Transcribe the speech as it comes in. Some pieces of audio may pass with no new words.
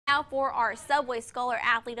Now for our Subway Scholar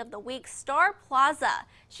Athlete of the Week, Star Plaza.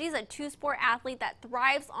 She's a two-sport athlete that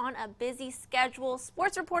thrives on a busy schedule.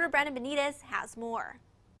 Sports reporter Brandon Benitez has more.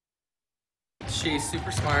 She's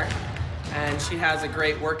super smart and she has a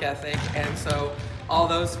great work ethic, and so all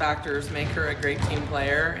those factors make her a great team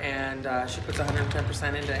player, and she puts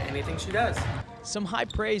 110% into anything she does. Some high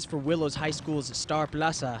praise for Willows High School's Star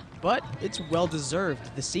Plaza, but it's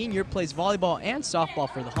well-deserved. The senior plays volleyball and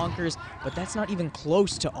softball for the Honkers, but that's not even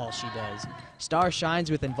close to all she does. Star shines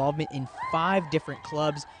with involvement in 5 different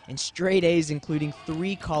clubs and straight A's, including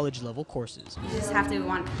 3 college-level courses. You just have to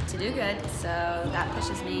want to do good, so that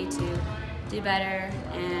pushes me to do better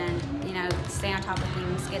and, stay on top of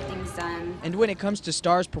things, get things done. And when it comes to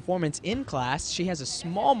Star's performance in class, she has a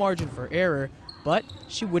small margin for error, but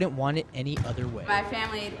she wouldn't want it any other way. My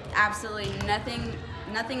family, absolutely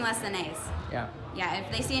nothing less than A's. Yeah. Yeah,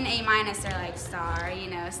 if they see an A-, they're like, Star,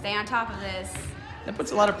 stay on top of this. That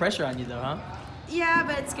puts a lot of pressure on you though, huh? Yeah,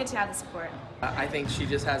 but it's good to have the support. I think she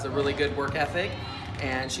just has a really good work ethic,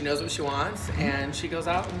 and she knows what she wants, and she goes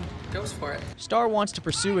out and goes for it. Star wants to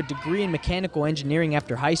pursue a degree in mechanical engineering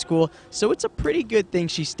after high school, so it's a pretty good thing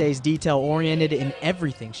she stays detail-oriented in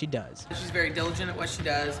everything she does. She's very diligent at what she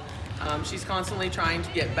does. She's constantly trying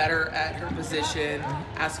to get better at her position,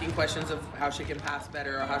 asking questions of how she can pass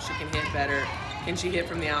better or how she can hit better. Can she hit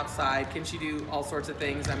from the outside? Can she do all sorts of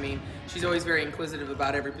things? I mean, she's always very inquisitive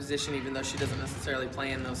about every position, even though she doesn't necessarily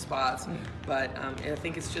play in those spots. But I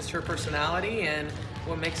think it's just her personality and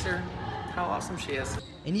what makes her how awesome she is.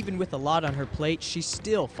 And even with a lot on her plate, she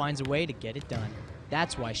still finds a way to get it done.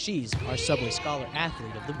 That's why she's our Subway Scholar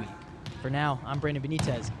Athlete of the Week. For now, I'm Brandon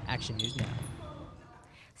Benitez, Action News Now.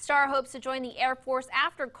 Star hopes to join the Air Force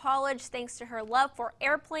after college thanks to her love for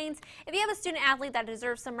airplanes. If you have a student athlete that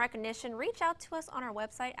deserves some recognition, reach out to us on our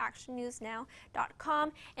website,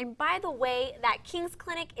 actionnewsnow.com. And by the way, that King's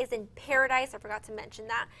Clinic is in Paradise. I forgot to mention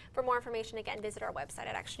that. For more information, again, visit our website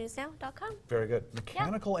at actionnewsnow.com. Very good.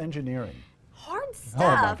 Mechanical engineering. Hard stuff. Oh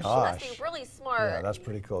my gosh. She must be really smart. Yeah, that's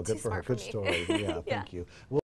pretty cool. Good for her. Good story. Yeah, thank you.